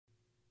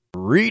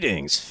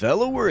Greetings,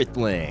 fellow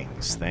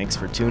Earthlings. Thanks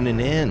for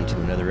tuning in to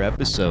another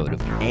episode of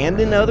And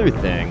Another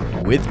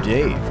Thing with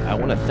Dave. I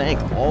want to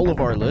thank all of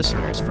our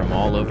listeners from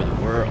all over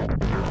the world.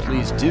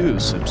 Please do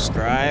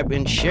subscribe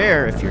and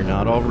share if you're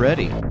not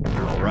already.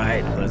 All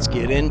right, let's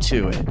get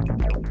into it.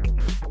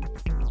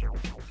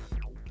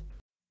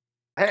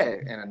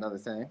 Hey, and another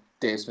thing,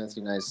 Dave Smith,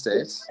 United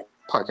States,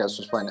 podcast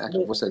was playing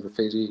active voice actor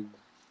Fiji.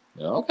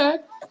 Okay.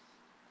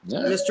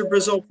 Yeah. Mr.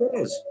 Brazil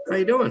Perez, how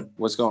you doing?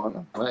 What's going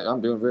on?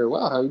 I'm doing very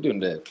well. How are you doing,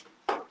 Dave?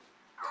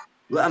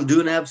 Well, I'm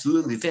doing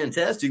absolutely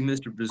fantastic,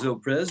 Mr. Brazil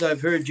Perez.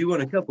 I've heard you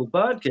on a couple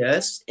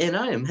podcasts, and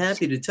I am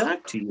happy to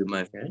talk to you,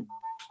 my friend.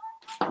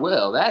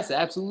 Well, that's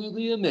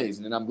absolutely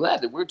amazing, and I'm glad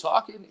that we're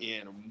talking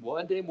in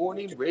Monday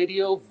morning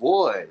radio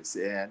voice.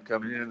 And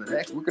coming in the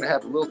next, we're going to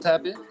have a little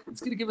tap in. It's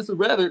going to give us a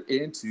weather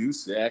in 2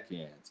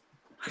 seconds.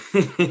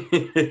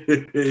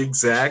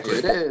 Exactly.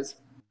 It is.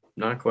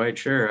 Not quite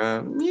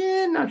sure.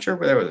 Not sure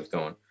where that was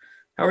going.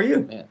 How are you?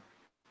 Man.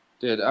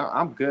 Dude,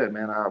 I'm good,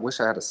 man. I wish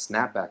I had a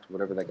snapback to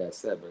whatever that guy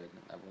said, but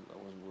I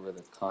wasn't aware of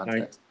the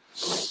context.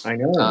 I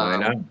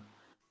know.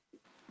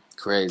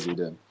 Crazy,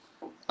 dude.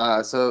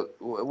 So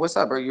what's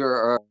up, bro?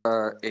 You're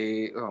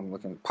I'm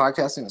looking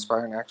podcasting,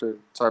 aspiring actor.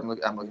 Sorry, I'm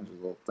looking through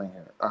the little thing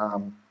here.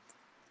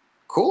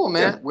 Cool,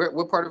 man. Yeah.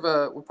 What part of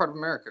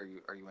America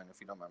are you in, if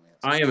you don't mind me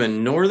asking? I am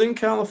in Northern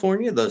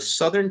California, the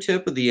southern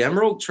tip of the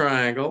Emerald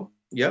Triangle.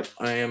 Yep,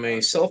 I am a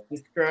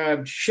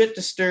self-described shit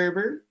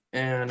disturber,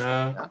 and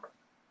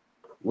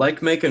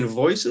like making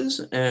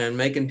voices and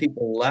making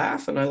people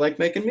laugh, and I like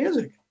making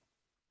music.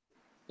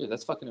 Dude,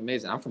 that's fucking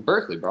amazing. I'm from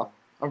Berkeley, bro.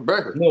 I'm from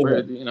Berkeley. No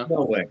way. You know?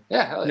 No way.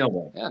 Yeah, hell yeah. No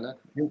way. Yeah, no.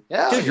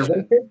 Dude, you're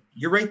right there.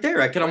 You're right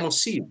there. I can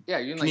almost see you. Yeah,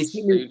 you're in Can you like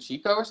see are me? you in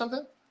Chico or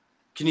something?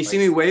 Can you see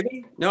me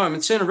waving? No, I'm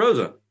in Santa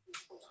Rosa.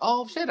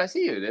 Oh shit, I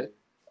see you, dude.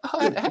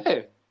 Oh,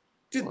 hey.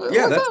 Dude, What's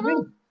yeah, that's up, me.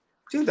 bro?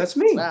 Dude, that's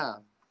me.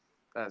 Wow.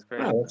 That's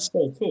crazy. Wow, that's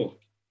so cool.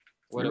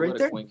 What You're a right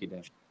there. quinky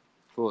dink.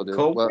 Cool, dude.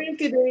 Cold Well,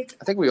 Rinky-Dink.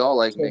 I think we all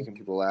like making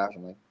people laugh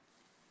and like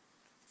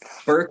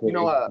Berkeley, You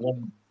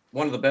know,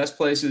 one of the best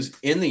places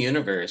in the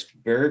universe.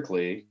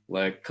 Berkeley,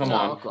 like, come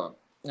on. Okay. All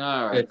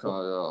right.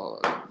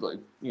 Like,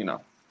 you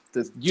know,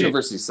 the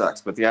university sucks,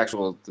 but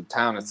the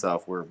town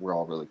itself, we're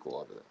all really cool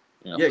over there.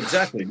 You know? Yeah,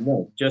 exactly.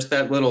 No, just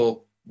that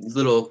little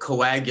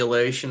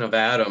coagulation of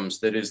atoms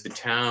that is the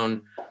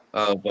town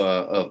of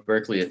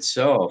Berkeley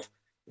itself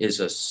is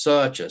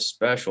such a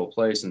special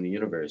place in the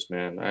universe,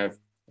 man. I've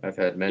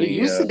had many. It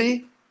used to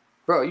be,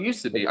 bro. It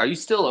used to be. Are you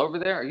still over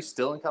there? Are you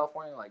still in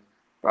California? Like,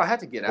 bro, I had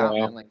to get out,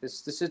 man. Like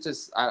this shit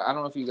just. I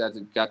don't know if you guys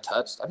got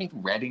touched. I mean,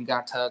 Reading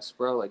got touched,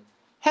 bro. Like,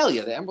 hell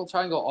yeah, the Emerald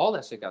Triangle, all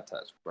that shit got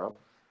touched, bro.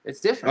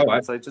 It's different.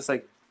 It's like just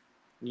like,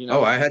 you know.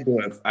 Oh, I had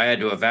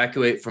to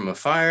evacuate from a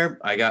fire.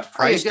 I got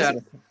priced out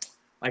of.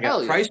 I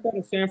got priced out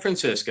of San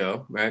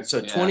Francisco, right?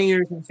 So 20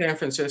 years in San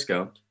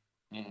Francisco.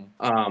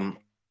 Mm-hmm.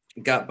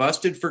 Got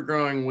busted for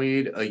growing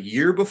weed a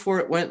year before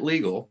it went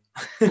legal.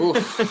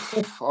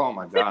 Oof. Oh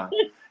my god!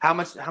 How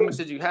much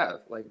did you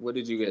have? Like, what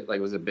did you get? Like,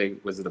 was it big?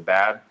 Was it a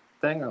bad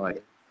thing or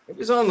like? It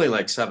was only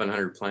like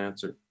 700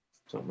 plants or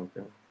something like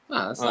that.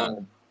 No, that's not.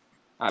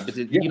 But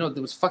you know,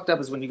 what's fucked up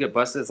is when you get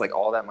busted, it's like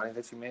all that money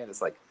that you made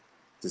is like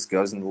just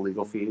goes into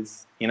legal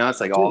fees. You know,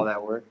 it's like all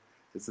that work.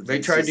 They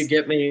tried to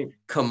get me.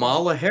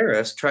 Kamala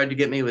Harris tried to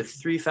get me with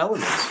 3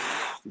 felonies.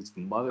 These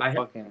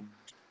motherfucking.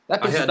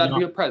 That bitch is about to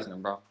be a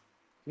president, bro.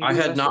 I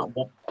had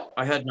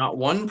not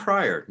one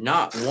prior.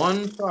 Not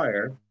one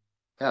prior.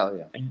 Hell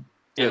yeah.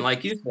 And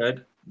like you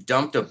said,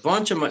 dumped a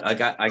bunch of money. I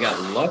got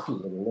lucky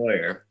with a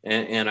lawyer,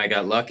 and I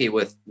got lucky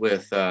with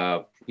white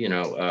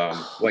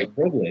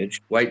privilege.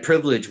 White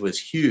privilege was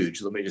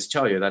huge. Let me just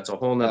tell you, that's a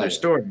whole nother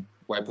story.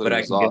 White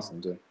privilege is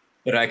awesome, dude.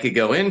 But I could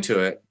go into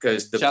it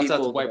because the shouts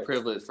out to white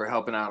privilege for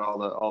helping out all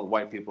the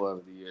white people over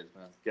the years,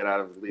 man. Get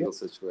out of legal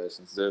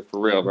situations, dude. For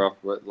real, bro.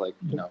 Like,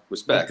 you know,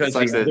 respect. Because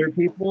like the other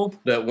people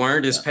that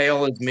weren't as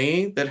pale as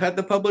me that had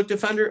the public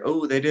defender,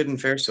 they didn't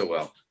fare so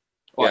well.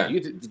 Oh, yeah.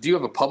 Do you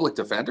have a public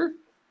defender?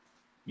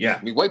 Yeah.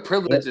 I mean, white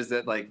privilege is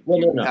that like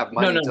have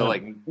money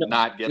to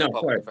not get a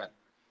public defender.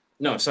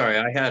 No, sorry,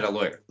 I had a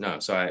lawyer. No,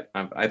 so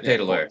I paid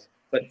a lawyer.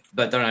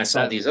 But then I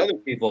saw these other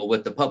people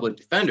with the public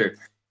defender.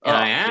 And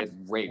I asked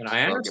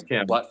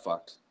him, butt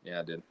fucked.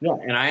 Yeah, I did.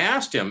 No, and I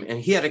asked him, and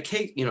he had a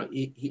case. You know,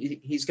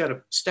 he's got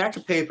a stack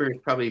of paper,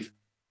 probably.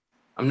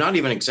 I'm not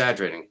even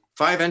exaggerating.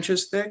 5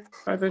 inches thick,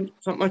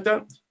 something like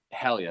that.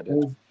 Hell yeah,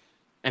 dude.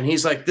 And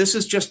he's like, "This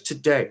is just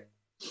today."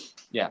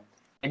 Yeah,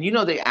 and you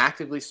know they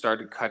actively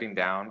started cutting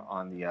down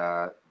on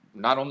the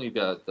not only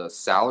the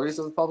salaries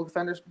of the public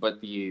defenders, but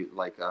the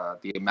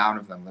amount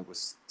of them that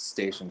was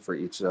stationed for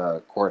each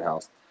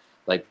courthouse.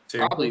 Like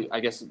probably, I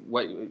guess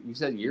what you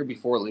said year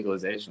before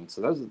legalization.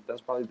 So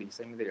that's probably the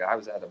same year I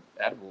was at a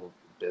edible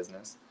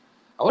business.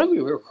 I wonder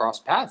if we were cross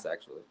paths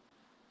actually.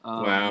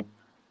 Wow.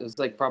 It was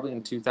like probably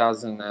in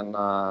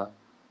 2009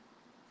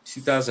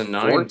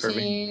 for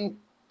me.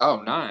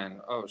 Oh,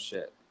 9. Oh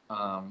shit.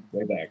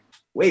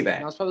 Way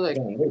back. I was probably like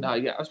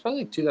I was probably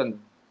like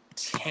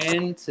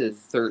 2010 to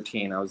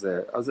 13. I was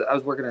there. I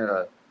was working at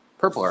a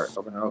Purple Heart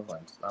over in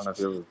Oakland. I don't know if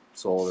you ever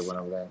sold or went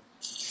over there.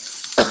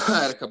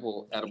 I had a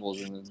couple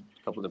edibles in a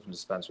couple different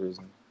dispensaries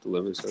and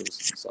delivery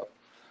services and stuff.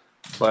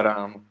 But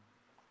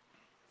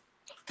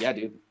yeah,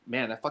 dude,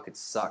 man, that fucking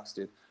sucks,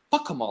 dude.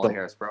 Fuck Kamala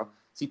Harris, bro.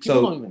 See,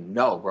 people don't even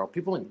know, bro.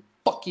 People don't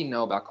fucking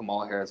know about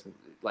Kamala Harris.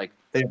 Like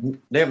they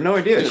have no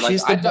idea. Dude, like,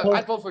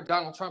 I'd vote for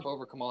Donald Trump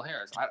over Kamala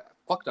Harris.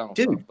 Fuck Donald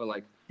Trump, but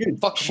like,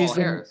 fuck Kamala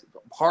Harris.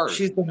 Hard.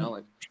 She's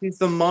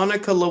the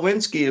Monica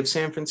Lewinsky of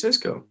San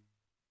Francisco.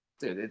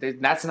 Dude,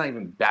 that's not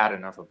even bad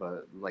enough of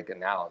a like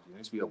analogy. It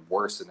needs to be a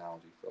worse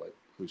analogy for like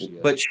who she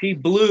is. But she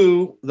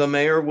blew the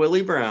mayor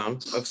Willie Brown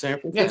of San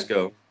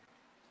Francisco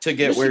to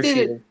get where she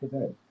is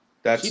today.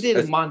 She did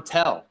in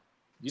Montel.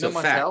 You know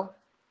Montel?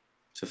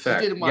 It's a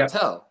fact. She did in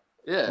Montel.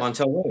 Yeah.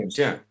 Montel Williams,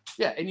 yeah.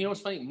 Yeah, and you know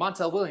what's funny?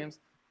 Montel Williams,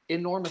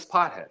 enormous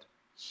pothead,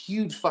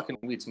 huge fucking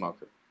weed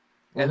smoker.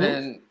 And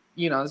then,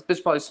 you know, this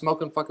bitch probably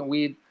smoking fucking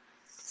weed,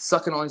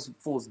 sucking all these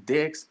fools'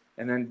 dicks,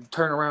 and then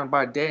turn around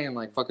by day and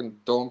like fucking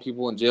throwing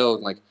people in jail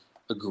and like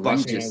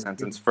egregious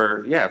sentence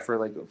for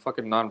like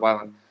fucking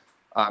nonviolent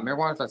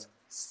marijuana offense.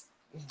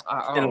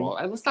 I don't know.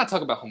 Let's not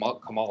talk about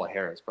Kamala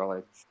Harris, bro.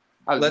 Like,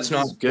 let's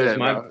not. Good.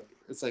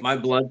 It's like my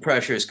blood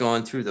pressure is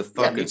going through the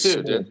fucking. Me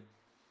too, dude.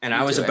 And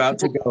I was about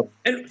to go.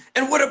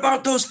 And what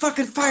about those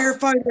fucking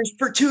firefighters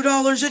for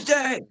 $2 a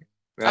day?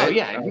 Right? Oh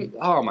yeah.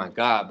 Oh my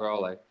god, bro.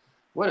 Like,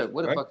 what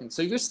a fucking.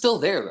 So you're still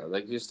there though.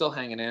 Like you're still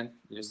hanging in.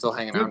 You're still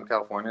hanging out in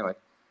California. Like,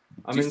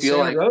 I'm in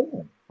Santa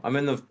Rosa. I'm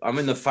in the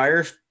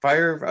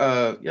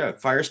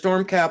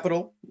firestorm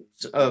capital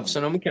of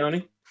Sonoma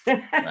County.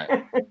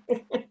 Right.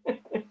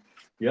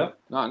 Yep.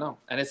 No,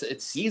 and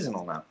it's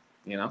seasonal now.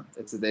 You know,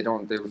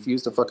 they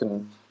refuse to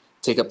fucking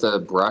take up the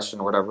brush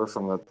and whatever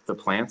from the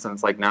plants, and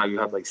it's like now you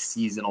have like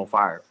seasonal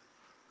fire.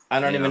 I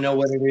don't even know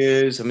what it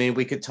is. I mean,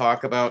 we could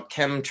talk about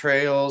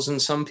chemtrails,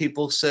 and some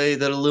people say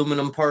that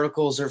aluminum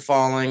particles are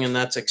falling and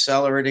that's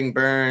accelerating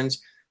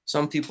burns.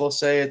 Some people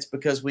say it's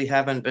because we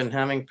haven't been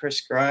having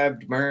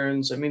prescribed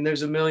burns. I mean,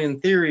 there's a million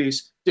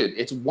theories. Dude,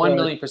 it's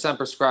 1,000,000%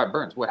 prescribed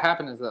burns. What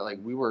happened is that like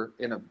we were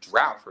in a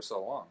drought for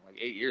so long, like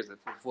 8 years, that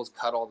fools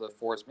cut all the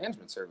forest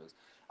management service.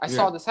 I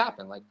saw this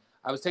happen. Like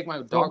I was taking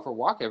my dog for a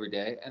walk every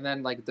day, and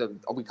then like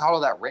we caught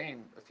all that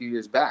rain a few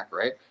years back,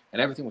 right?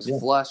 And everything was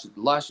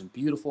lush and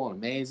beautiful and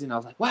amazing. I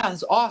was like, wow, this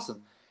is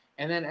awesome.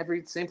 And then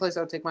same place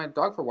I would take my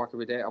dog for a walk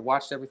every day, I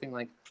watched everything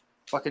like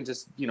fucking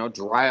just, you know,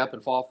 dry up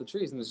and fall off the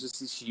trees. And there's just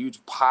these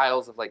huge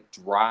piles of like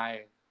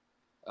dry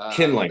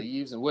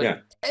leaves and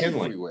wood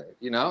everywhere.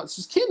 You know, it's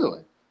just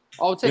kindling.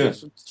 All it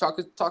takes is chuck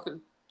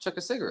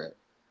a cigarette.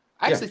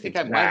 I actually think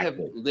I might have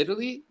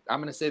literally, I'm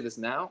going to say this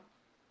now,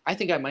 I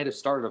think I might have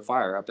started a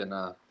fire up in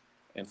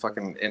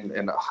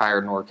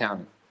higher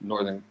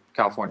Northern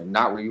California,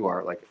 not where you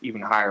are, like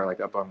even higher, like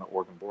up on the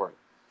Oregon border.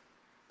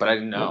 But I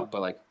didn't know.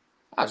 But like,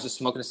 I was just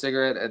smoking a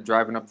cigarette and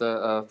driving up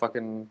the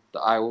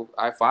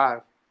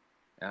I-5,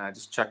 and I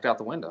just checked out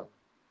the window.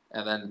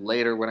 And then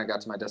later, when I got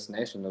to my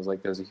destination, it was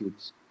like there's a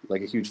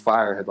huge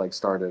fire had like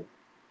started.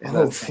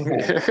 Dude,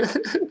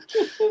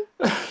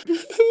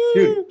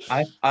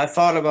 I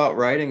thought about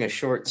writing a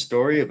short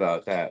story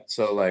about that.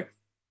 So like,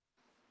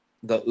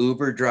 the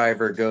Uber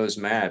driver goes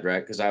mad,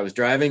 right? Because I was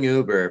driving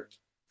Uber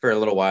for a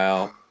little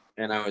while,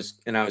 and I was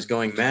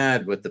going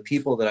mad with the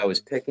people that I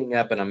was picking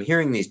up, and I'm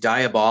hearing these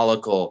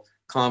diabolical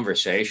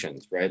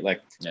conversations, right?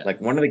 Like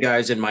one of the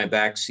guys in my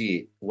back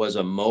seat was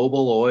a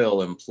Mobil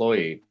Oil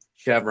employee,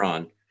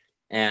 Chevron,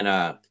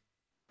 and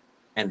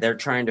they're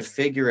trying to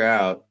figure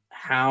out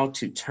how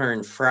to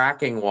turn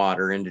fracking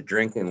water into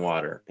drinking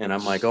water. And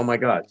I'm like, oh my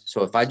God.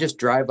 So if I just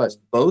drive us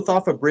both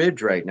off a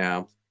bridge right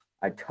now,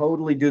 I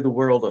totally do the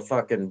world a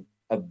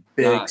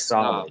big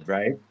solid,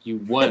 right? You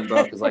would,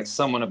 bro, because like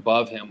someone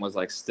above him was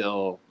like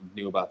still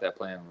knew about that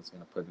plan and was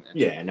going to put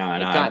an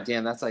God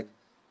damn, that's like,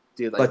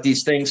 dude. Like, but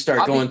these things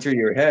start going through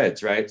your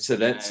heads, right? So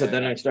then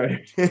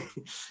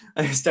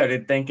I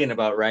started thinking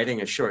about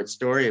writing a short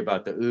story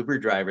about the Uber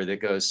driver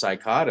that goes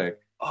psychotic.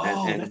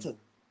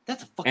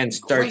 That's a fucking and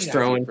starts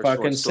throwing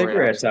fucking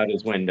cigarettes out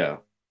his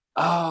window.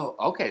 Oh,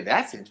 okay,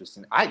 that's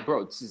interesting.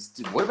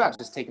 What about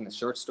just taking the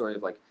short story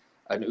of like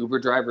an Uber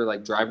driver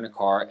like driving a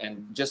car,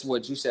 and just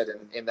what you said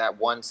in that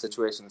one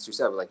situation that you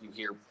said, where like you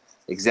hear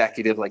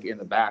executive like in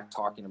the back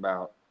talking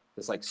about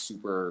this like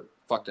super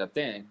fucked up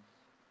thing,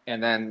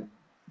 and then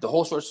the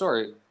whole short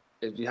story,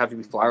 you have to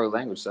be flowery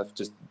language stuff.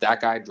 Just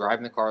that guy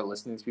driving the car,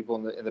 listening to people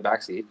in the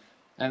back seat,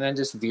 and then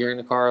just veering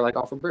the car like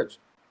off a bridge.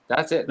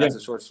 That's it. That's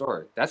a short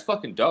story. That's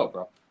fucking dope,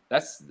 bro.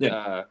 That's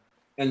and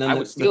then I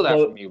would steal that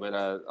from you, but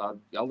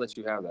I'll let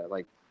you have that.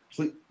 Like,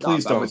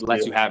 please don't. I would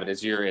let you have it.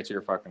 It's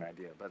your fucking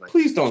idea. But like,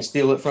 please don't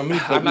steal it from me.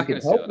 I'm not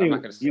gonna steal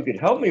it. You could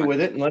help me with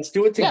it, and let's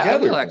do it together. Yeah, I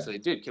will actually,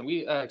 dude. Can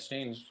we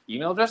exchange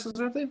email addresses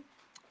or anything?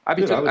 I'd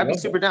be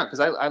super down because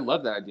I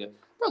love that idea,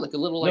 bro. Like a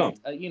little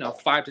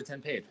 5 to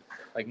 10 page,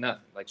 like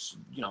nothing, like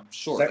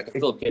short, like a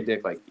Philip K.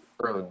 Dick, like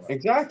early one.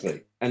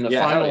 Exactly. And the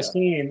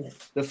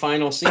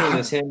final scene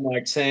is him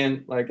like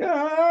saying like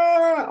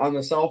on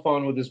the cell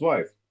phone with his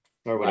wife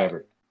or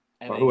whatever,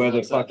 or whoever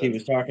the fuck he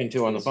was talking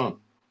to on the phone.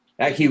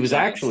 He was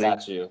actually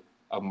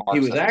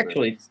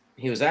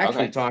He was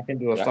actually talking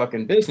to a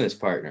fucking business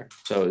partner,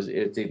 so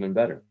it's even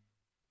better.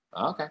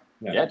 Okay.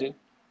 Yeah, dude.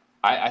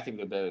 I think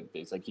that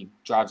it's like he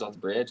drives off the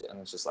bridge and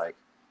it's just like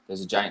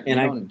there's a giant.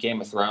 In Game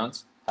of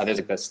Thrones, how there's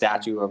like the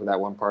statue over that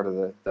one part of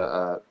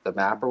the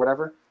map or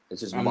whatever.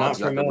 It's just Mark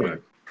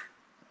Zuckerberg.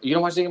 You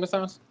don't watch Game of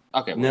Thrones?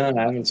 Okay. No,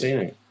 I haven't seen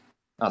it.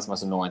 That's the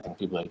most annoying thing.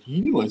 People are like,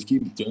 you watch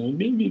Game of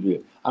Thrones?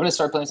 I'm gonna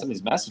start playing some of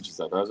these messages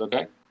though, bros.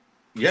 Okay.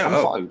 Yeah.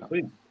 Follow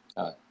you.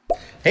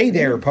 Hey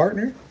there,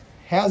 partner.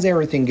 How's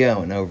everything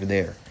going over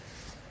there?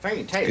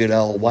 Fantastic. Good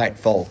old white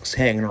folks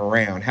hanging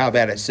around. How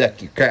about I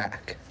suck your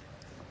cock?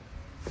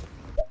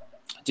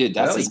 Dude,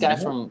 that's this guy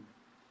from.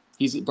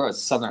 It's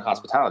Southern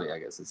hospitality, I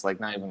guess. It's like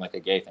not even like a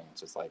gay thing.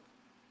 It's just like,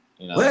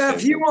 Well,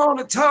 if you want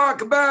to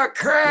talk about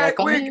crack,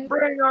 we can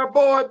bring our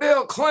boy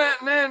Bill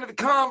Clinton into the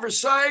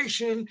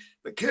conversation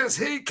because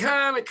he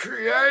kind of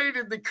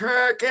created the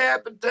crack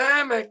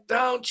epidemic,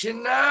 don't you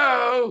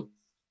know?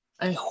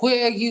 And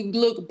where you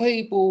look at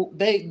people,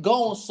 they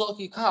gonna suck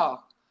your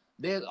cock.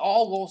 They're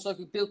all gonna suck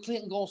your. Bill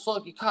Clinton gonna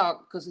suck your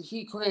cock because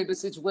he created the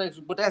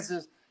situation. But that's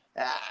just,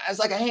 it's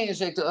like a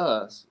handshake to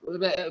us.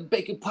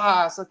 Bacon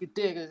pie, suck your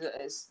dick.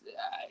 It's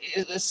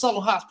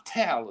Southern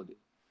hospitality.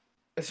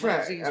 That's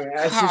right.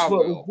 That's just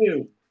what we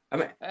do.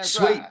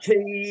 Sweet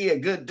tea, a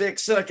good dick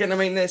sucking.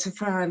 That's a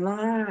fine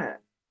line.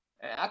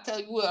 I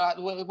tell you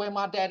what, when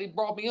my daddy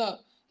brought me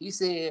up, he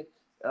said,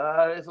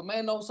 if a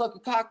man don't suck a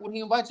cock when he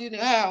invites you in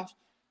the house,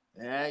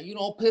 you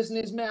don't piss in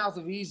his mouth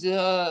if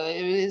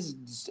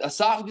his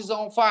esophagus is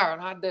on fire in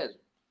hot desert.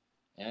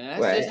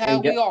 And that's just how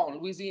we are in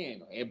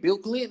Louisiana. And Bill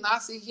Clinton, I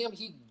see him,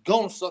 he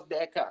gonna suck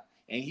that cock.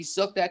 And he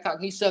sucked that cock.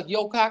 He sucked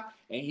your cock,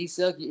 and he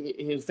sucked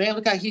his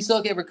family cock. He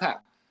sucked every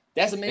cock.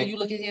 That's a man, you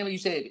look at him and you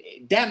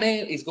say, that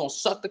man is gonna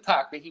suck the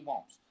cock that he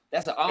wants.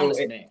 That's an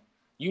honest man.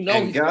 You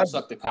know he's gonna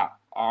suck the cock.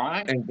 All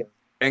right?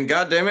 And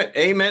goddamn it,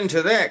 amen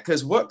to that.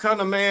 Because what kind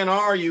of man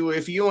are you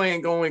if you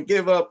ain't going to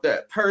give up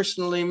that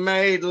personally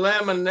made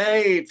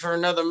lemonade for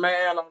another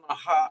man on a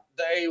hot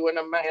day when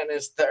a man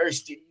is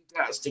thirsty? You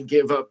got to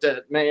give up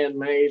that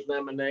man-made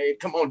lemonade.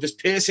 Come on, just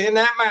piss in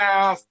that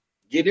mouth.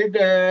 Get it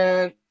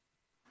done.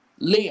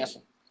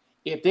 Listen,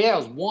 if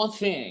there's one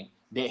thing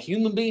that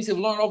human beings have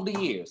learned over the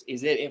years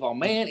is that if a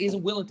man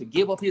isn't willing to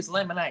give up his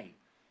lemonade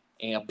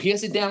and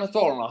piss it down the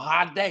throat on a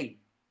hot day,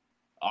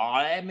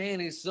 that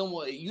man is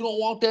someone. You don't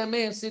want that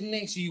man sitting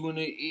next to you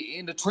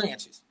in the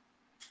trenches,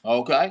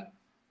 okay?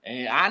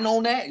 And I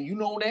know that, and you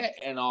know that,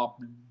 and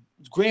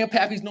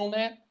grandpappy's know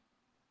that.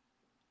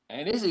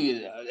 And this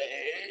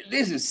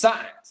is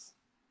science.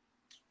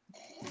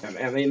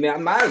 That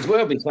might as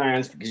well be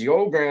science because your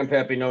old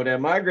grandpappy know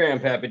that. My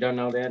grandpappy don't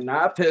know that, and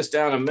I piss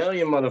down a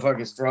million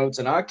motherfuckers' throats,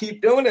 and I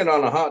keep doing it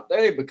on a hot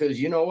day because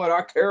you know what?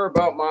 I care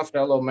about my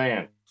fellow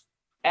man.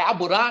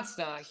 Albert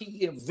Einstein,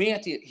 he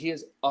invented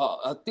his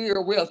a theory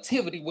of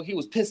relativity when he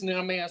was pissing in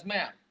a man's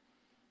mouth.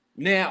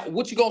 Now,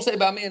 what you gonna say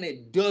about a man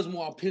that does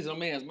more piss in a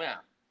man's mouth?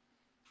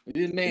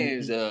 This man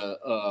is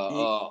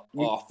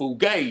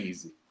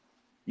fugazi.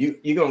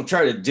 You gonna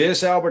try to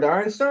diss Albert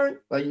Einstein?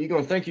 Like you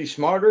gonna think you're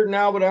smarter than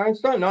Albert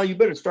Einstein? No, you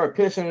better start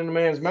pissing in a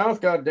man's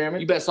mouth. God damn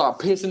it! You better start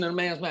pissing in a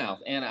man's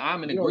mouth. And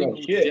I'm in agreement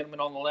with the gentleman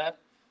on the left.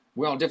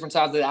 We're on different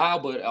sides of the aisle,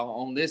 but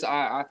on this,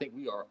 I think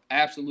we are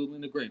absolutely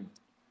in agreement.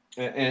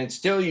 And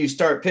still, you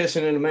start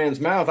pissing in a man's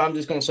mouth. I'm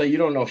just gonna say you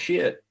don't know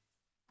shit.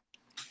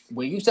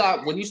 When you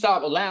stop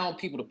allowing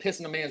people to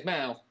piss in a man's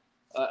mouth,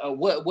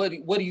 what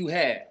do you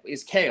have?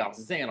 It's chaos.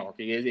 It's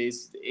anarchy.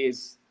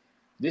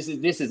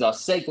 This is a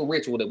sacred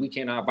ritual that we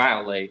cannot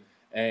violate.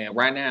 And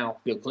right now,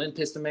 Bill Clinton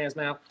pissed in a man's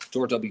mouth,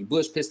 George W.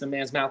 Bush pissed in a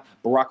man's mouth,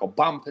 Barack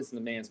Obama pissed in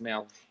a man's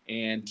mouth,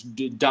 and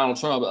Donald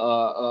Trump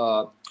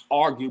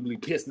arguably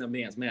pissed in a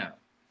man's mouth.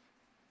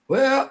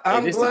 Well,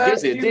 I'm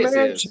glad you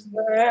mentioned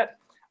that.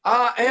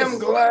 I am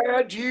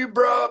glad you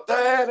brought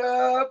that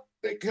up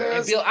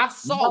because Bill, I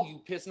saw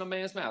you piss in a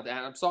man's mouth. And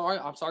I'm sorry,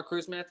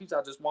 Chris Matthews.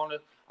 I just want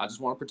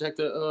to protect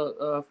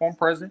the former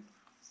president.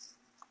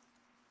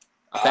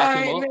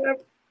 I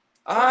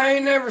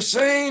ain't never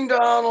seen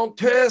Donald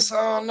piss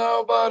on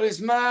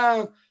nobody's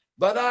mouth,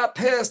 but I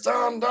pissed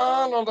on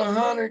Donald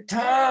 100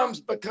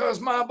 times because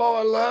my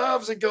boy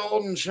loves a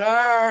golden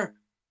shower.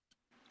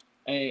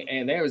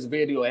 And there is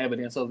video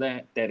evidence of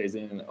that is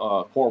in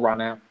court right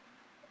now.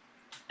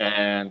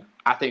 And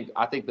I think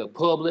the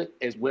public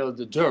as well as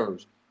the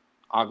jurors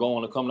are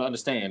going to come to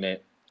understand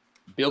that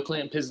Bill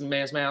Clinton pissed in a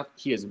man's mouth.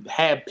 He has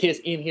had piss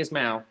in his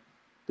mouth.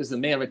 This is a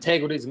man of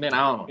integrity. This is a man of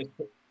honor.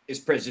 It's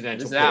presidential.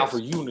 This is out for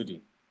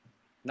unity,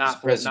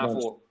 not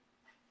for.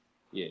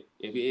 Yeah,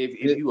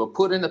 if you were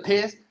put in the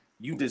piss,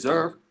 you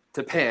deserve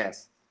to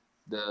pass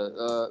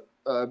the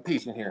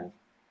impeachment hearing.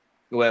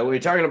 Well, we're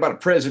talking about a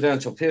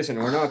presidential pissing.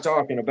 We're not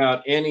talking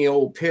about any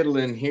old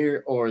piddling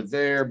here or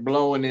there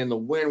blowing in the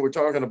wind. We're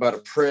talking about a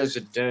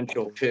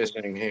presidential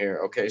pissing here.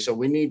 Okay, so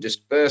we need to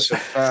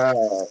specify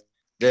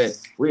that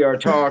we are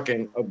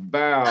talking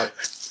about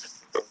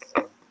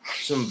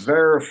some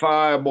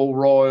verifiable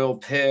royal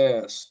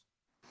piss.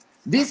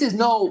 This is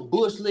no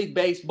Bush League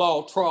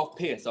baseball trough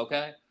piss,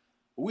 okay?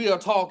 We are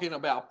talking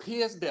about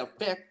piss that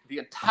affect the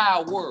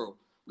entire world.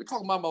 We're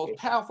talking about the most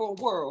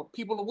powerful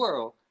people in the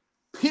world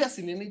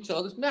pissing in each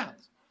other's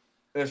mouths.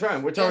 That's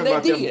right. We're talking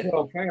about them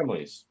 12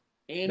 families.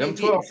 And them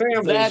 12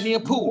 families.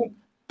 Vladimir Putin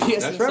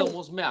pissed in right.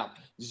 someone's mouth.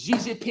 Xi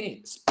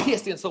Jinping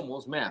pissed in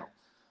someone's mouth.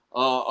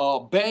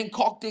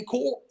 Bangkok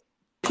Decor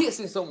pissed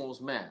in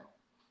someone's mouth.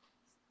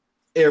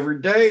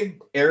 Every day.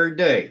 Every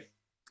day.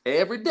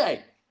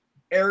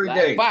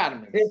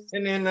 Vitamins.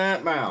 Pissing in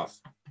that mouth.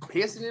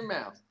 Pissing in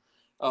mouth.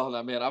 Oh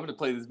no, man! I'm gonna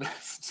play this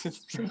message.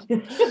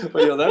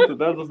 But yo, that's a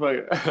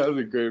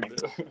great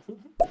bit.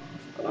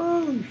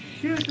 Oh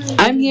shit!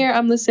 I'm here.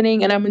 I'm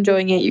listening, and I'm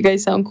enjoying it. You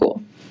guys sound cool.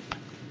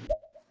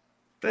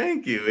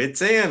 Thank you.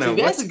 It's Anna.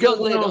 See, that's a young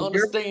lady that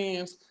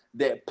understands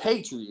that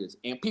patriots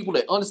and people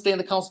that understand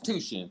the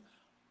Constitution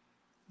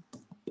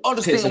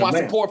understand why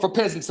support for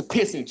peasants are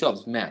pissing each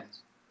other's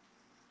mouths.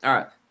 All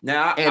right,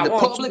 now and the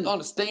public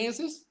understands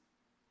this.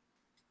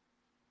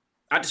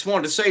 I just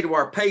wanted to say to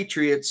our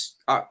patriots,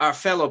 our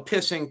fellow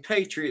pissing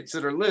patriots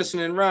that are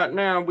listening right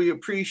now, we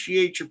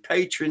appreciate your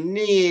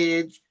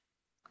patronage,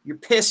 your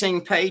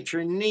pissing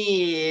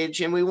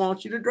patronage, and we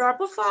want you to drop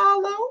a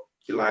follow.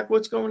 You like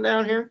what's going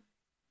down here?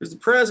 Because the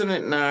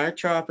president and I are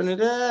chopping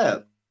it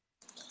up.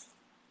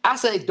 I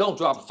say don't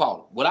drop a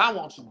follow. What I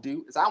want you to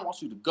do is I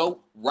want you to go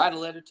write a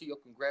letter to your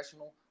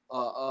congressional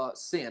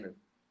senator,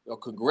 your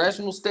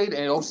congressional state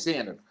and your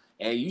senator,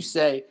 and you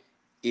say,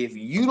 if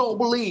you don't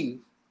believe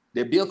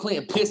that Bill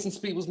Clinton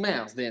pisses people's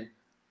mouths, then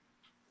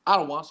I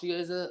don't want you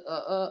as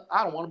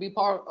I don't want to be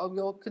part of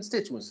your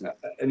constituency.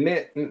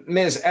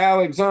 Miss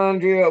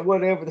Alexandria,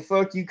 whatever the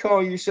fuck you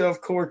call yourself,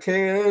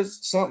 Cortez,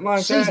 something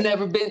like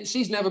that.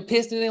 She's never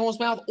pissed in anyone's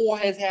mouth or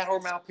has had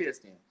her mouth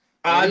pissed in.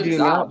 I do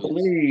not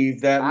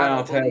believe that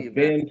mouth has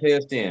been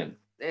pissed in.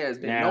 There's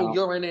been no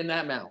urine in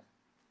that mouth.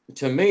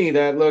 To me,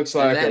 that looks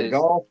like a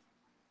golf.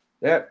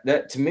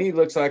 That to me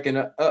looks like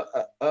an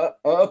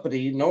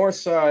uppity north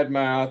side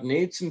mouth,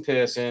 needs some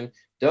pissing,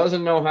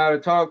 doesn't know how to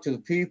talk to the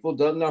people,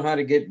 doesn't know how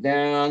to get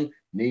down,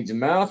 needs a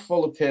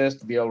mouthful of piss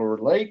to be able to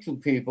relate to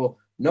people,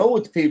 know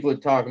what the people are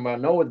talking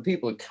about, know what the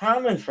people are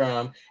coming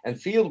from, and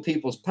feel the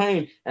people's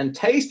pain and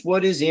taste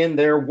what is in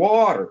their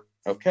water.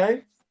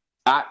 Okay?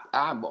 I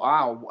am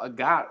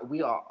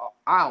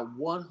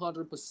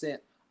 100%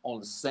 on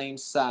the same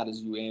side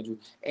as you, Andrew.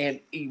 And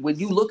when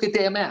you look at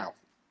their mouth,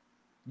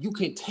 you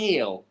can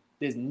tell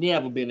there's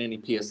never been any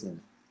piss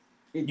in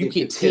it. You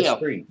can tell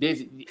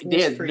there's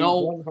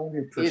no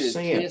 100%. It is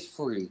piss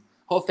free.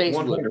 Her face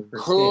would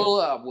curl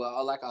up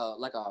like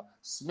a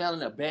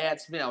smelling a bad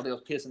smell. There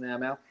was piss in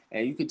that mouth,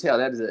 and you can tell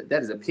that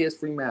is a piss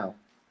free mouth.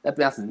 That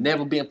mouth has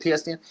never been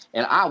pissed in.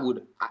 And I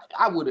would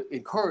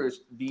encourage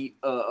the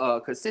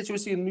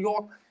constituency of New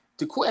York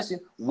to question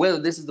whether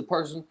this is the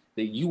person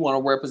that you want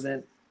to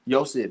represent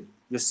your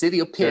city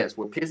of piss,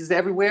 where piss is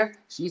everywhere.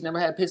 She's never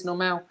had piss in her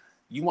mouth.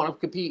 You want to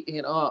compete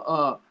in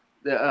the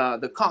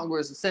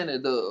Congress, the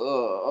Senate,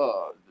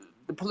 the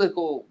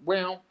political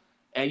realm,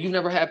 and you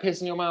never had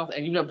piss in your mouth,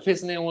 and you never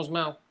pissed in anyone's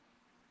mouth.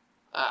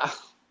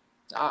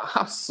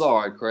 I'm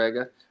sorry, Craig.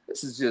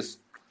 This is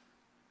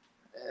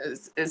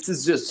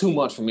just too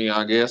much for me,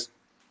 I guess.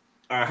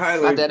 I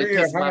highly agree.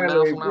 Pissed my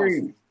mouth when I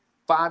was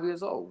 5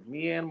 years old.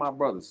 Me and my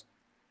brothers.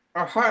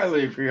 I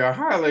highly agree.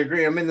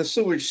 I mean, the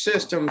sewage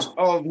systems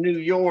of New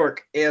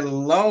York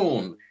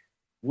alone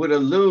would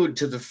allude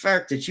to the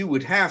fact that you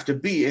would have to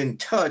be in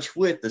touch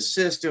with the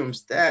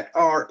systems that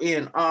are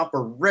in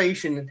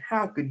operation. And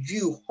how could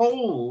you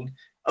hold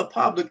a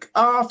public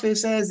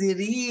office as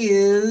it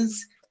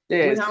is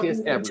without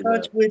being in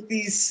touch with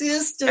these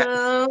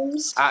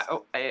systems?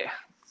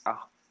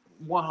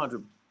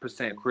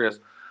 100%, Chris.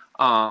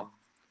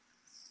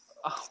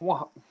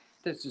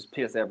 There's just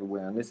piss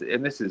everywhere, and this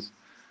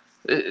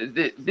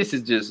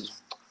is just.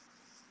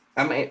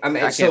 I can't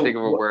think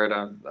of a word.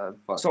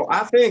 So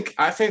I think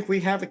we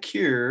have a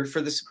cure for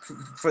this,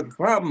 for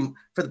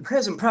the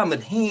present problem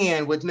at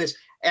hand with Miss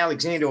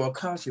Alexandria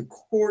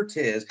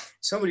Ocasio-Cortez.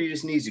 Somebody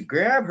just needs to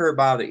grab her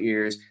by the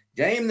ears,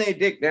 jam their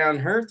dick down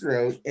her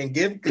throat, and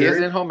give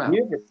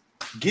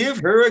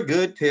her a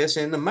good piss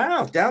in the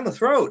mouth, down the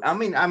throat. I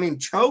mean,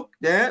 choke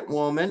that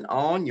woman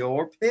on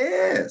your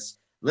piss.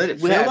 Let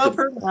it fill up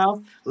her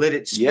mouth. Let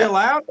it spill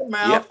out the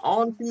mouth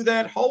onto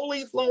that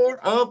holy floor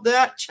of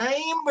that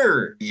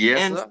chamber.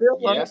 And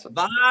fill up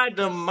by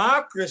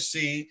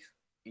democracy.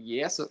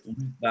 Yes, sir.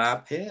 By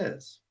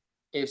piss.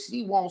 If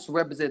she wants to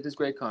represent this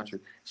great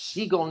country,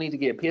 she gonna need to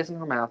get piss in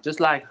her mouth,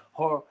 just like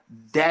her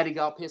daddy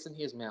got piss in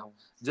his mouth,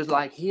 just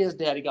like his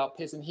daddy got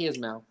piss in his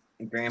mouth,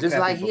 just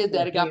like his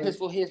daddy got piss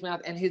for his mouth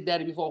and his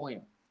daddy before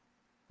him.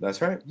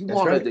 That's right. You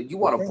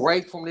want to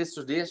break from this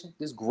tradition,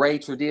 this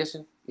great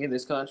tradition in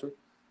this country.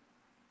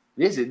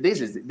 This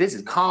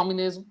is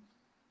communism.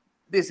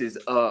 This is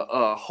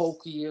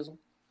hokiism.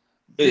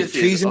 This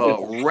is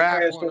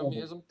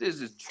radicalism.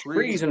 This is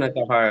treason at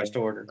the highest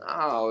order.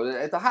 Oh,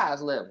 at the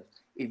highest level.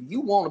 If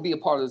you want to be a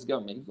part of this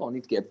government, you're gonna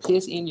need to get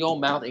piss in your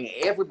mouth, and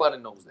everybody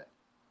knows that.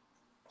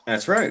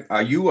 That's right.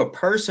 Are you a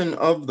person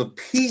of the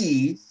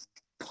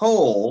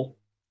people?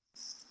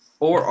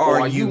 Or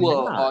are you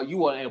not? Are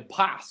you an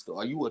imposter?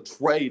 Are you a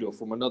traitor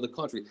from another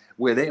country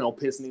where they don't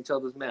piss in each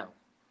other's mouth?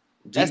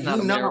 That's not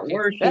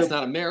American. That's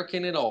not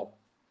American at all.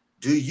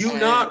 Do you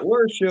not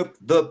worship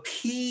the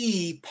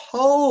people,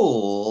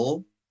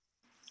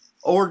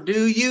 or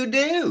do you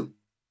do?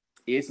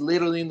 It's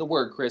literally in the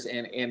word, Chris,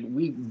 and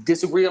we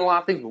disagree on a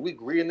lot of things, but we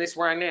agree on this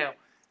right now.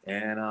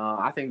 And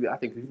I think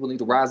people need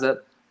to rise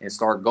up and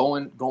start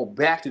going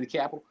back to the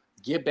Capitol,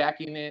 get back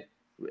in it.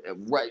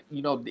 Right,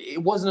 you know,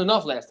 it wasn't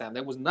enough last time.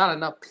 There was not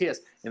enough piss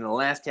in the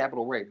last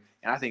Capitol raid,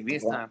 and I think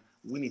this time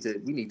we need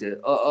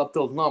to up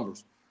those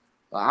numbers.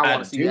 I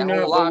want to see that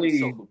whole lobby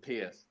soaked with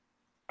piss.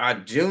 I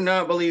do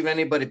not believe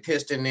anybody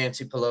pissed in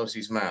Nancy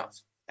Pelosi's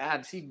mouth.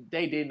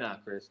 They did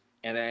not, Chris,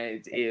 and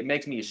it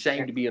makes me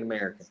ashamed to be an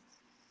American.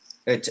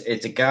 It's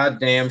a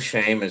goddamn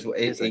shame,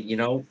 you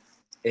know.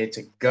 It's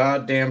a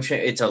goddamn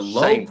shame. It's a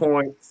low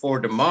point for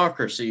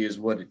democracy, is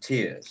what it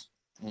is.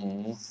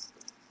 Mm-hmm.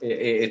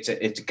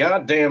 It's a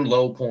goddamn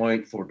low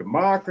point for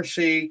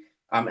democracy.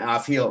 I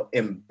feel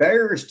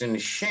embarrassed and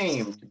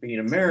ashamed to be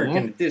an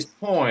American at this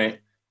point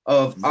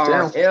of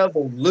our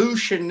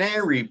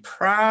evolutionary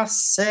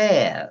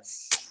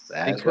process.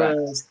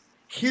 Because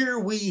here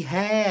we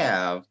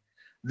have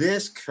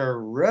this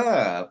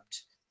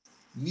corrupt,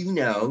 you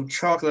know,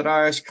 chocolate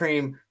ice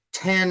cream,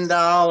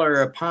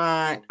 $10 a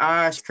pint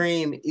ice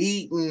cream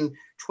eating,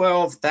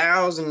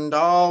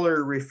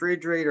 $12,000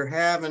 refrigerator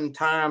having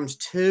times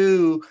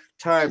 2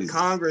 type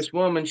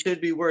congresswoman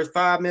should be worth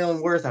 $5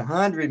 million, worth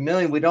 $100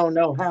 million. We don't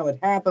know how it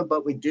happened,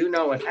 but we do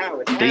know how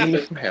it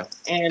happened.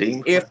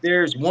 And if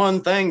there's one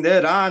thing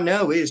that I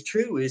know is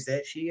true, is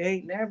that she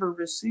ain't never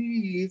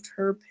received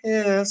her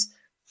piss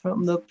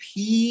from the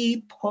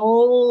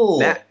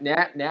people.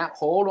 Now,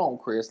 hold on,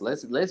 Chris.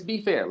 Let's be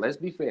fair. Let's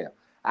be fair.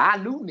 I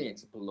knew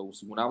Nancy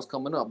Pelosi when I was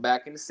coming up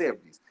back in the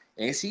 70s,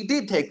 and she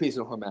did take piss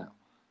in her mouth.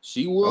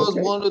 She was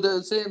one of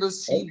the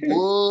senators. She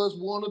was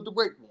one of the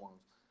great ones.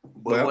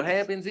 But what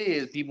happens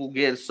is people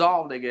get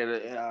soft. They get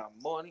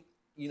money.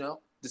 You know,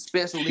 the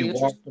special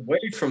interest. Walked away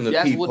from the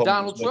That's people. what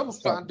Donald Trump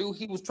was trying to do.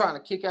 He was trying to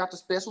kick out the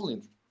special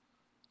interest.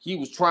 He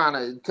was trying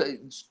to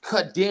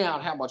cut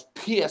down how much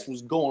piss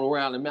was going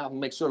around the mouth and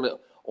make sure that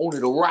only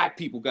the right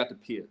people got the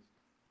piss.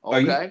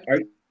 Okay.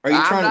 Are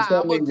you trying to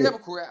tell me?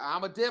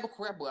 I'm a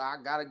Democrat, but I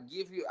gotta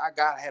give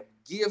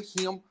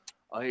him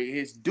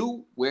his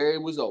due where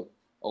it was owed.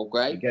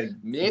 Okay.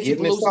 Nancy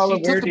Pelosi,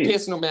 she took the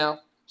piss in her mouth.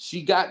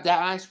 She got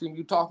that ice cream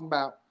you're talking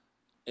about,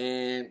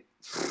 and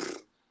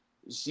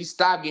she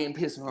stopped getting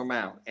piss in her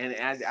mouth. And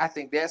I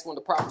think that's when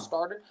the problem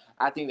started.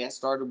 I think that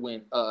started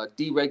when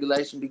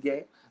deregulation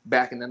began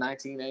back in the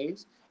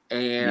 1980s.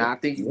 And I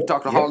think you can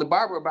talk to Harley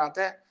Barber about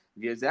that,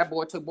 because that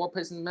boy took more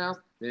piss in the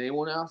mouth than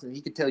anyone else, and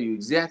he could tell you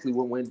exactly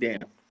what went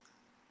down.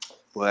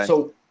 But,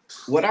 so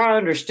what I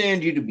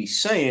understand you to be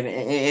saying,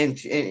 and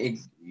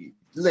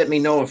let me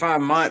know if I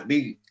might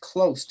be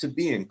close to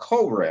being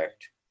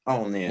correct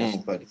on this,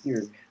 but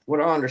here, what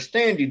I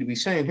understand you to be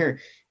saying here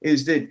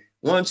is that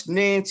once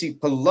Nancy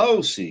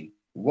Pelosi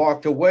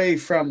walked away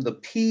from the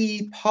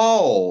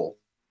people,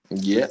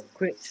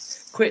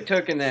 quit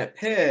taking that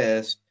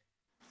piss,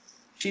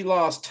 she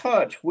lost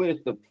touch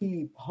with the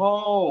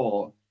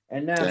people,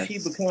 and now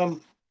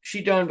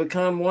she done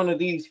become one of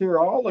these here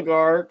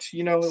oligarchs,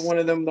 you know, one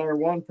of them that are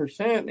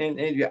 1%,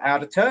 and you're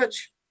out of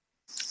touch.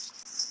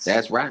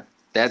 That's right.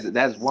 That's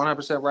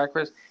 100% right,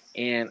 Chris.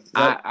 And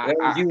I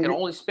can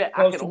only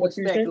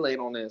speculate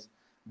on this,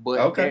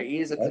 but there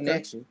is a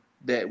connection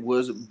that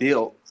was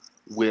built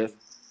with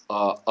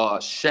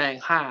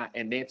Shanghai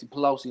and Nancy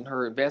Pelosi and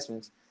her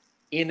investments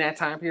in that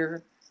time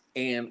period.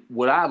 And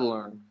what I've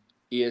learned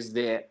is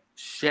that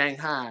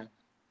Shanghai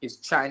is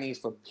Chinese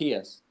for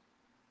piss.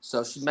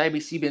 So maybe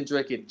she's been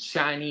drinking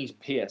Chinese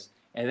piss,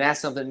 and that's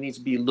something that needs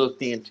to be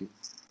looked into.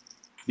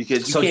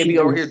 Because you can't be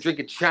over here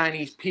drinking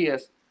Chinese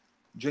piss,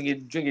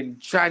 drinking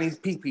Chinese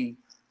pee-pee,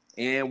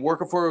 and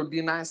working for the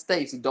United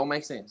States. It don't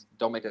make sense. It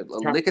don't make a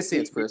lick of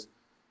sense, Chris.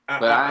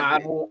 I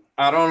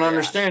don't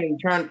understand.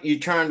 You're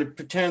trying to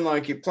pretend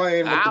like you're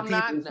playing with the people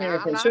in San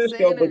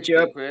Francisco, but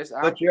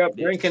you're up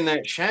drinking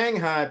that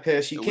Shanghai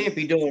piss. You can't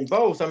be doing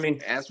both. I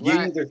mean, that's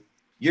right.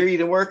 You're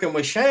either working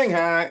with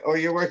Shanghai or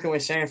you're working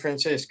with San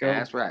Francisco.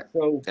 That's right.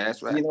 So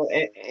that's right. You know,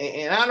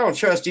 and I don't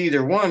trust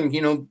either one.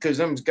 You know, because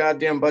them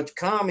goddamn bunch of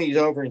commies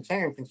over in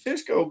San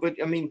Francisco. But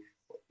I mean,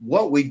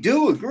 what we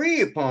do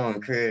agree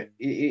upon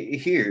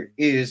here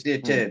is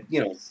that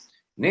you know,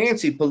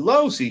 Nancy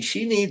Pelosi,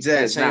 she needs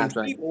that same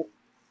people.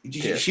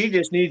 She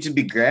just needs to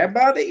be grabbed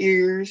by the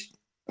ears,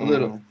 a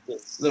little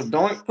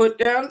doink put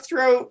down the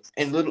throat,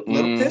 and little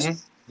piss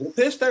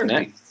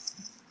therapy.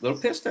 Little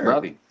piss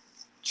therapy.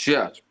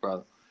 Church,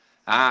 brother.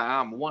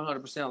 I'm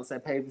 100% on the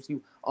same page with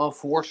you.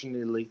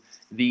 Unfortunately,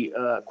 the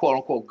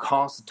quote-unquote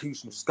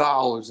constitutional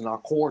scholars in our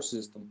core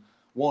system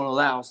won't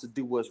allow us to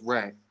do what's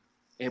right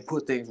and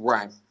put things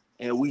right.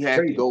 And we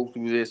have to go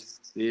through this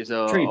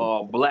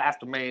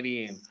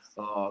blasphemy and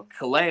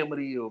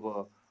calamity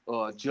of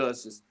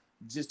justice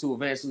just to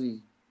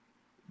eventually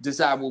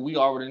decide what we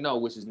already know,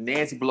 which is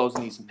Nancy Pelosi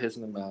needs some piss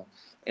in the mouth.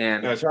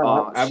 And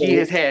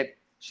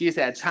She has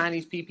had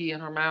Chinese pee-pee in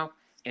her mouth,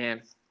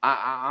 and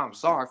I'm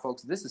sorry,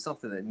 folks. This is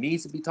something that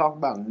needs to be talked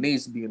about and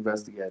needs to be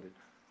investigated.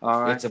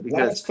 All right, It's a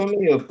because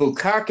blasphemy of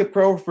bukkake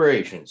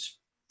appropriations.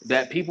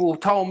 that people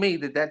have told me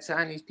that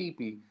Chinese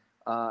pee-pee,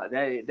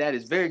 that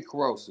is very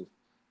corrosive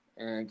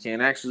and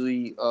can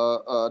actually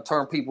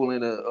turn people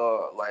into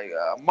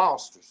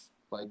monsters,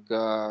 like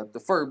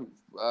the fur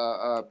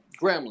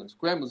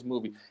Gremlins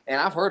movie. And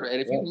I've heard it.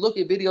 And if you look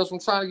at videos from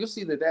China, you'll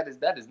see that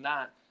is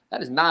not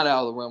out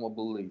of the realm of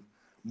belief.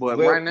 But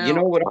Well, right now,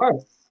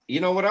 you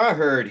know what I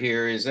heard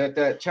here is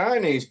that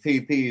Chinese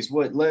PP is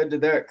what led to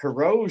that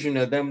corrosion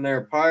of them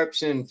their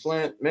pipes in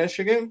Flint,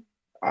 Michigan.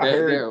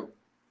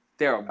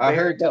 there are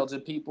very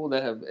intelligent people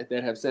that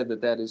have said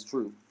that is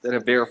true, that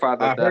have verified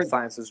that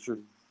science is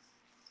true.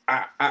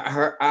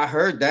 I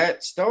heard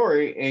that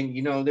story,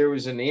 and there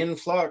was an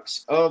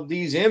influx of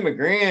these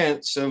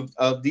immigrants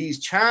of these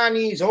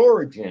Chinese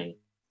origin,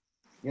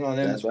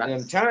 That's right.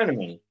 them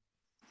Chinamen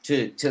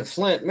to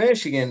Flint,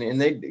 Michigan, and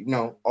they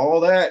all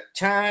that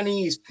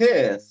Chinese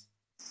pith.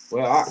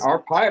 Well, our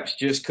pipes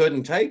just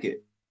couldn't take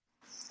it.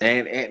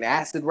 And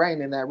acid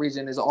rain in that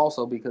region is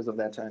also because of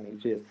that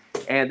Chinese pith.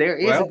 And there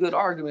is a good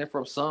argument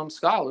from some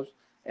scholars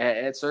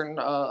at certain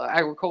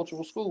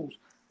agricultural schools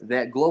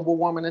that global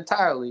warming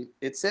entirely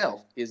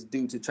itself is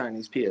due to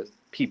Chinese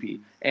PP.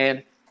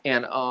 And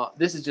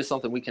this is just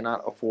something we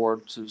cannot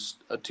afford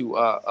to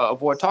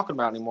avoid talking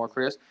about anymore,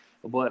 Chris.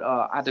 But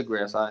I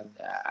digress.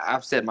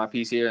 I've said my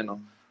piece here, and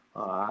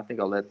I think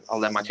I'll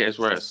let my case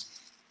rest.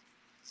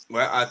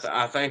 Well,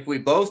 I think we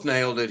both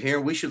nailed it here.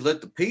 We should let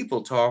the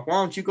people talk. Why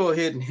don't you go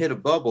ahead and hit a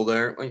bubble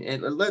there,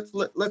 and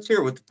let's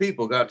hear what the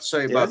people got to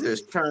say about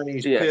this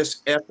Chinese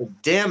piss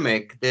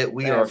epidemic that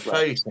we are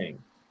facing.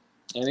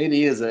 And it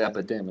is an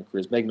epidemic,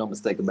 Chris. Make no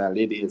mistake about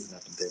it. It is an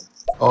epidemic.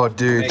 Oh,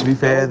 dude, to be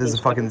fair, there's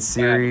a fucking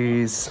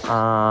series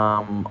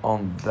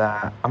on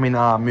that.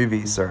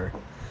 Movie, sorry.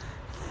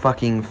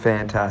 Fucking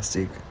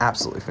fantastic.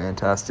 Absolutely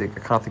fantastic. I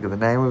can't think of the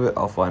name of it.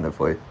 I'll find it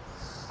for you.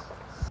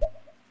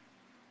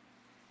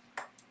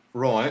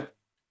 Right.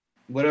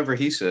 Whatever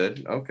he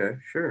said. Okay,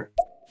 sure.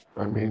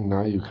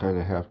 Now you kind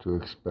of have to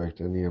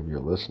expect any of your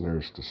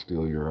listeners to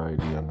steal your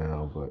idea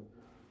now, but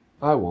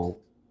I won't.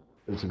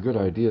 It's a good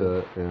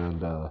idea,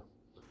 and I'm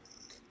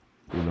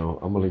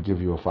going to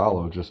give you a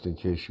follow just in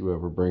case you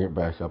ever bring it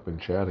back up in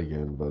chat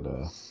again, but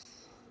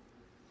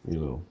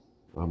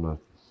I'm not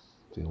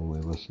the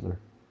only listener.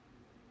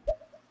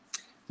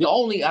 The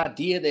only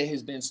idea that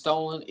has been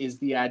stolen is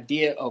the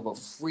idea of a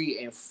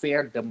free and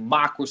fair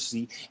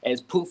democracy as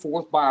put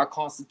forth by our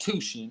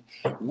Constitution,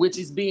 which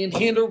is being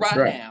hindered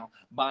right now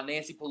by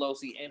Nancy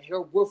Pelosi and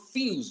her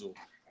refusal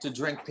to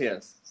drink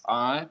piss.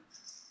 All right?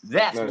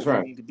 That's what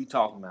we need to be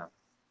talking about.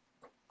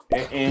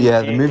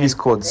 The movie's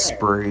called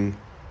Spree.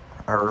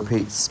 I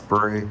repeat,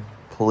 Spree.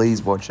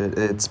 Please watch it.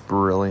 It's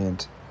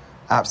brilliant.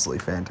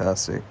 Absolutely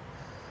fantastic.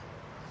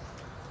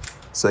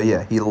 So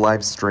yeah, he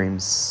live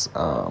streams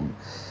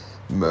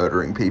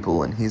murdering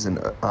people, and he's an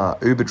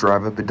Uber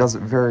driver, but does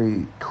it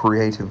very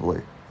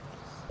creatively.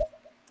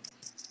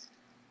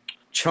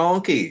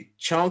 Chonky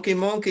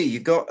monkey, you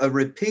got to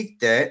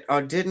repeat that.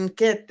 I didn't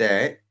get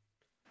that,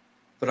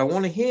 but I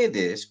want to hear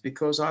this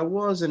because I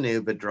was an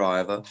Uber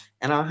driver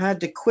and I had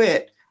to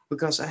quit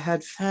because I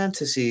had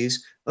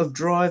fantasies of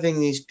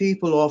driving these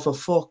people off a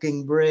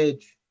fucking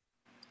bridge.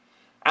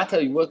 I tell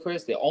you what,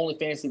 Chris, the only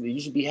fantasy that you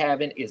should be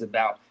having is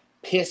about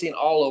pissing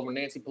all over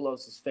Nancy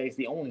Pelosi's face.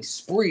 The only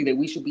spree that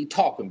we should be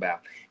talking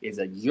about is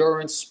a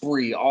urine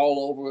spree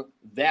all over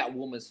that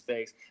woman's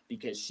face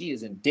because she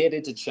is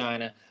indebted to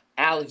China.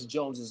 Alex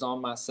Jones is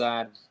on my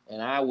side,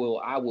 and I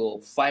will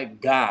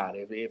fight God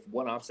if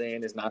what I'm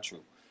saying is not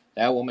true.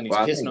 That woman is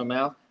pissing her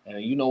mouth,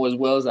 and you know as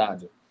well as I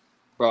do.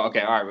 Bro,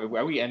 okay, all right,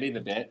 are we ending the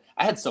bit?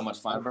 I had so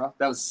much fun, bro.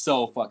 That was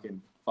so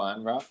fucking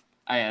fun, bro.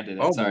 I ended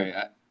it. Sorry.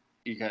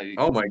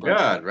 Oh my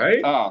God,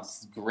 right? Oh,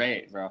 it's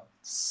great, bro.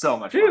 So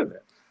much fun.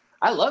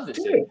 I love this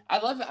shit. I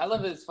love it. I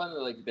love it. It's fun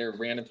that there are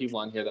random people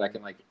on here that I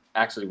can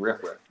actually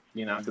riff with,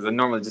 because I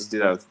normally just do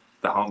that with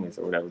the homies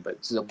or whatever.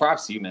 But so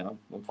props to you, man.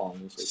 I'm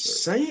following you.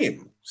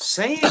 Same,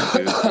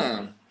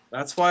 dude.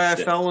 That's why I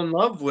fell in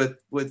love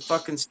with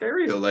fucking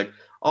stereo.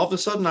 All of a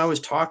sudden, I was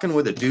talking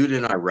with a dude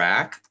in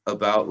Iraq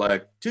about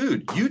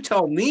dude, you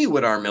tell me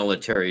what our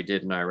military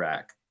did in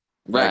Iraq.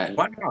 Right.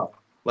 Wow.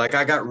 I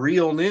got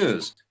real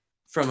news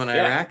from an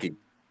Iraqi.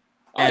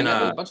 And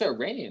there's a bunch of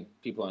Iranian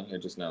people on here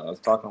just now. I was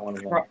talking to one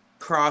of them.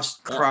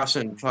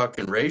 Crossing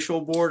fucking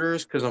racial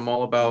borders because I'm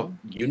all about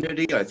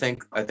unity. I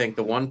think the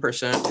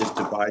 1% is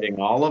dividing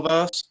all of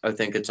us. I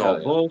think it's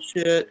all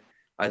bullshit.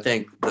 I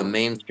think the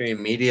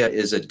mainstream media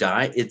is a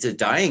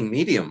dying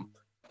medium.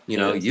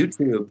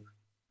 YouTube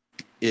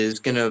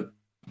is gonna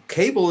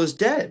cable is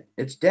dead.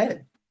 It's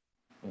dead.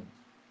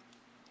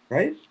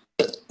 Right?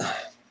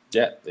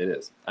 Yeah, it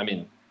is. I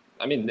mean,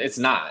 it's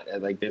not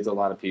there's a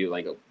lot of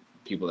people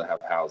people that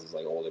have houses,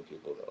 older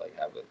people that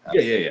have it.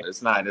 Yeah.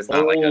 It's not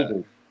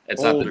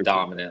not the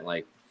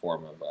dominant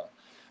form of. But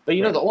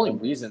the only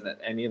reason that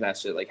any of that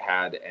shit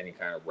had any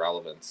kind of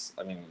relevance.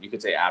 I mean, you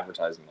could say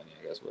advertising money,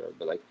 I guess, whatever.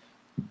 But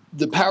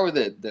the power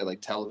that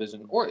like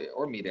television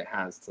or media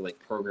has to like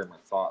program our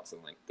thoughts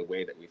and like the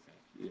way that we think,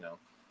 you know.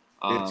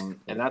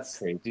 And that's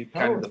crazy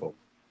kind of powerful.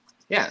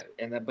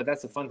 but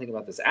that's the fun thing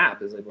about this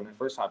app is like when I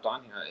first hopped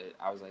on here,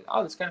 I was like,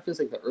 oh, this kind of feels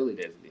like the early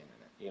days of the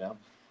internet, you know.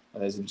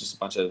 And there's just a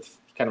bunch of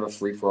kind of a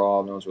free for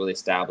all. No one's really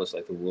established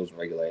like the rules and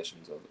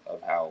regulations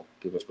of how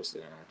people are supposed to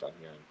interact on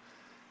here.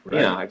 And, you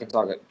know, I can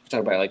talk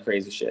about like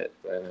crazy shit,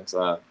 and it's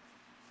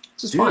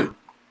just fun.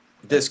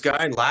 This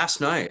guy last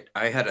night,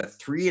 I had a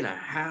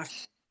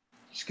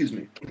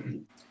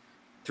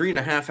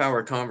 3.5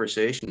 hour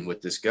conversation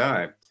with this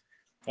guy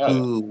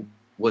who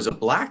was a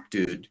black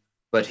dude,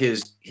 but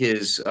his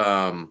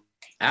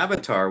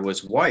avatar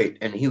was white,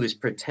 and he was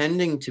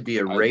pretending to be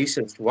a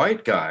racist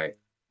white guy,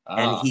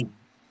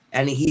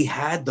 and he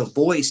had the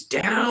voice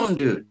down,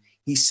 dude.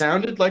 He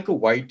sounded like a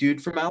white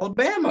dude from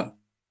Alabama.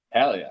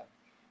 Hell yeah,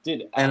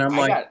 dude. And I'm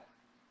like,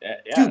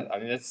 dude, I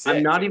mean, that's sick.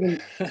 I'm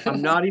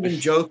not even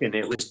joking.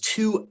 It was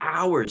 2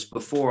 hours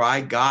before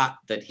I got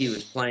that he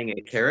was playing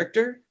a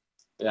character.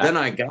 Yeah. Then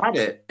I got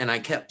it, and I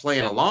kept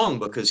playing along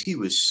because he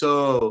was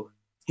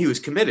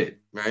committed,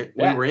 right?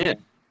 Yeah.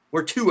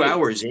 We're 2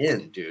 hours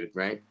in, dude,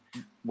 right?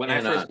 When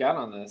I first got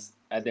on this,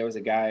 there was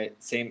a guy,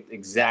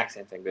 exact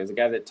same thing. There was a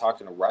guy that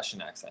talked in a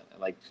Russian accent and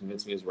like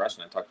convinced me he was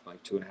Russian. I talked for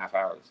like 2.5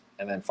 hours,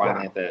 and then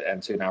finally at the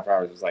end 2.5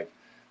 hours, it was like,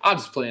 I'm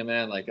just playing,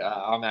 man. Like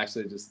I'm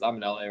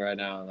in LA right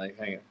now and like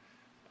hanging.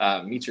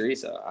 Meet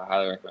Chorizo. I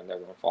highly recommend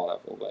everyone follow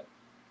that fool. But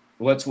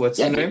what's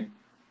the name?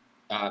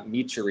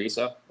 Meet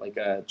Chorizo, like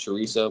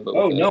chorizo. But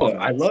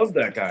I love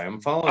that guy.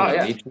 I'm following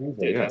him. Yeah.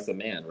 Dude, that's the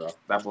man, bro.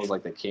 That was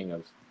like the king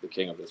of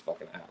this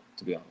fucking app.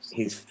 To be honest,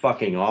 he's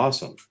fucking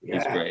awesome. Yeah.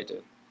 He's great,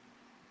 dude.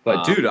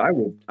 But dude, I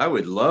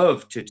would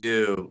love to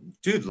do.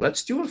 Dude,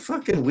 let's do a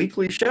fucking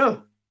weekly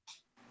show.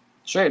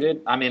 Sure,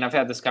 dude. I mean, I've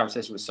had this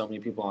conversation with so many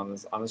people on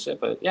this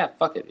shit, but yeah,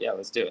 fuck it. Yeah,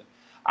 let's do it.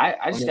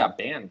 I just got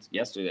banned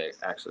yesterday,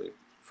 actually.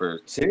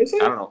 Seriously?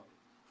 I don't know.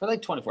 For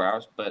like 24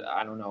 hours, but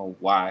I don't know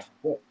why.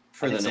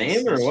 For the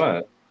name or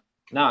what?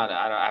 No,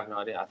 I have no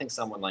idea. I think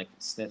someone like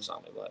snitched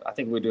on me, but I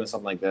think we were doing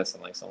something like this,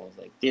 and like someone was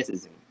like, "This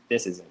isn't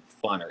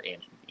fun or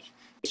interesting.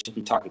 We should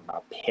be talking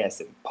about piss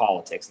and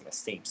politics in the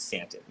same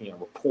sentence, you know,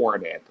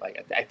 report it."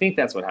 Like, I think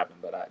that's what happened,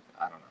 but I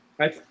don't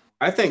know.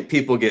 I think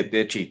people get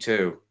bitchy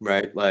too,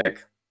 right?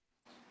 Like,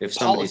 if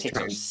politics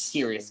are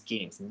serious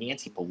games.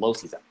 Nancy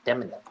Pelosi's a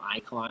feminist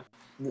icon,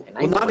 and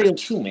I wear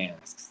 2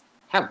 masks.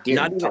 How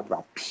dare you talk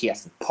about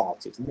piss and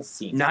politics?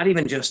 Not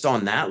even just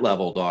on that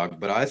level, dog.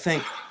 But I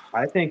think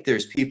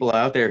there's people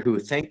out there who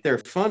think they're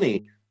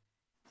funny,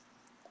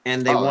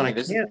 and they want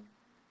to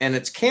and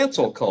it's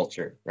cancel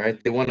culture,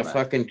 right? They want to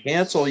fucking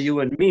cancel you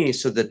and me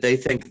so that they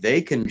think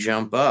they can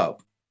jump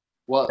up,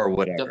 or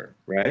whatever,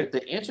 right?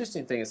 The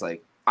interesting thing is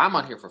like I'm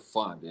on here for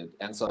fun, dude.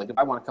 And so like if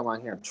I want to come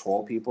on here and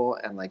troll people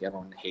and like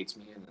everyone hates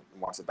me and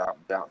wants to bounce,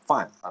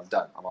 fine, I'm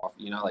done. I'm off.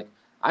 You know, like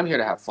I'm here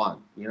to have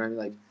fun. You know what I mean?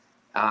 Like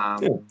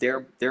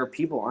there are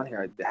people on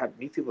here that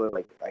meet people that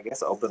like I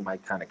guess open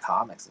mic kind of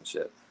comics and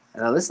shit.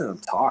 And I listen to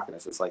them talk and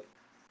it's just like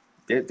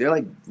they're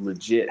like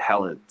legit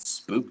hella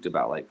spooked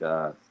about like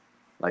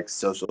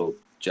social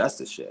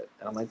justice shit.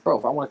 And I'm like, bro,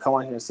 if I want to come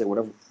on here and say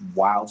whatever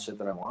wild shit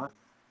that I want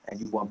and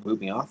you want to boot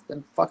me off,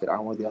 then fuck it. I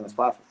don't want to be on this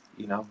platform,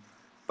 you know?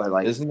 But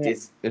like isn't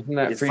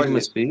that freedom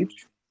of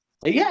speech?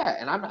 Yeah,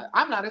 and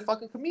I'm not a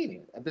fucking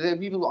comedian. But there are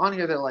people on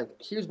here that are like,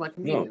 here's my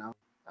comedian. No.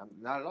 I'm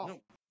not at all. No.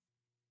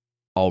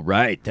 All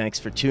right, thanks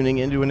for tuning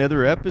into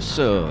another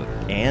episode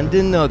and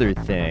another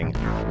thing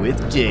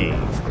with Dave.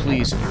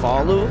 Please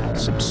follow,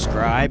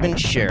 subscribe, and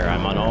share.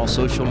 I'm on all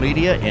social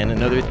media and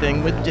another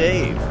thing with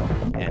Dave.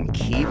 And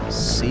keep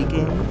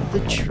seeking the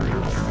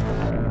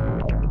truth.